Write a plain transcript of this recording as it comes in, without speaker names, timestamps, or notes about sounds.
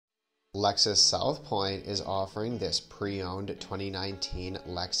Lexus South Pointe is offering this pre-owned 2019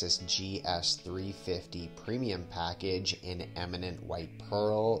 Lexus GS 350 premium package in Eminent White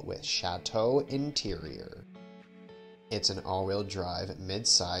Pearl with Chateau interior. It's an all-wheel drive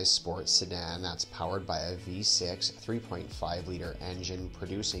mid-size sports sedan that's powered by a V6 3.5-liter engine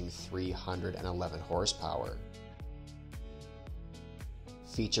producing 311 horsepower.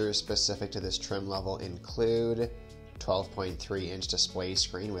 Features specific to this trim level include 12.3-inch display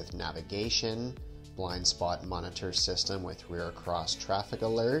screen with navigation, blind spot monitor system with rear cross traffic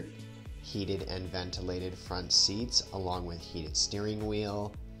alert, heated and ventilated front seats along with heated steering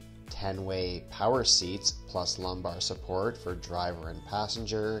wheel, 10-way power seats plus lumbar support for driver and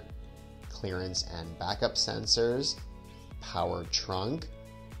passenger, clearance and backup sensors, power trunk,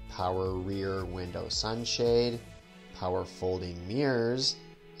 power rear window sunshade, power folding mirrors,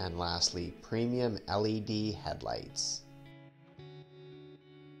 and lastly, premium LED headlights.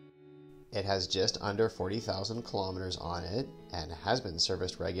 It has just under 40,000 kilometers on it and has been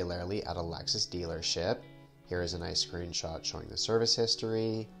serviced regularly at a Lexus dealership. Here is a nice screenshot showing the service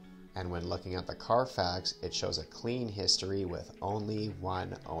history, and when looking at the Carfax, it shows a clean history with only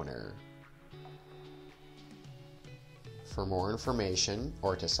one owner. For more information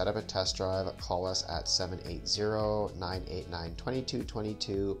or to set up a test drive, call us at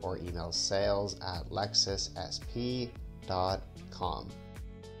 780-989-2222 or email sales@lexussp.com.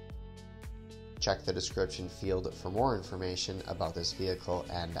 Check the description field for more information about this vehicle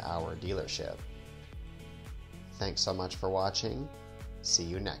and our dealership. Thanks so much for watching. See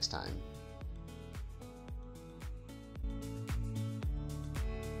you next time.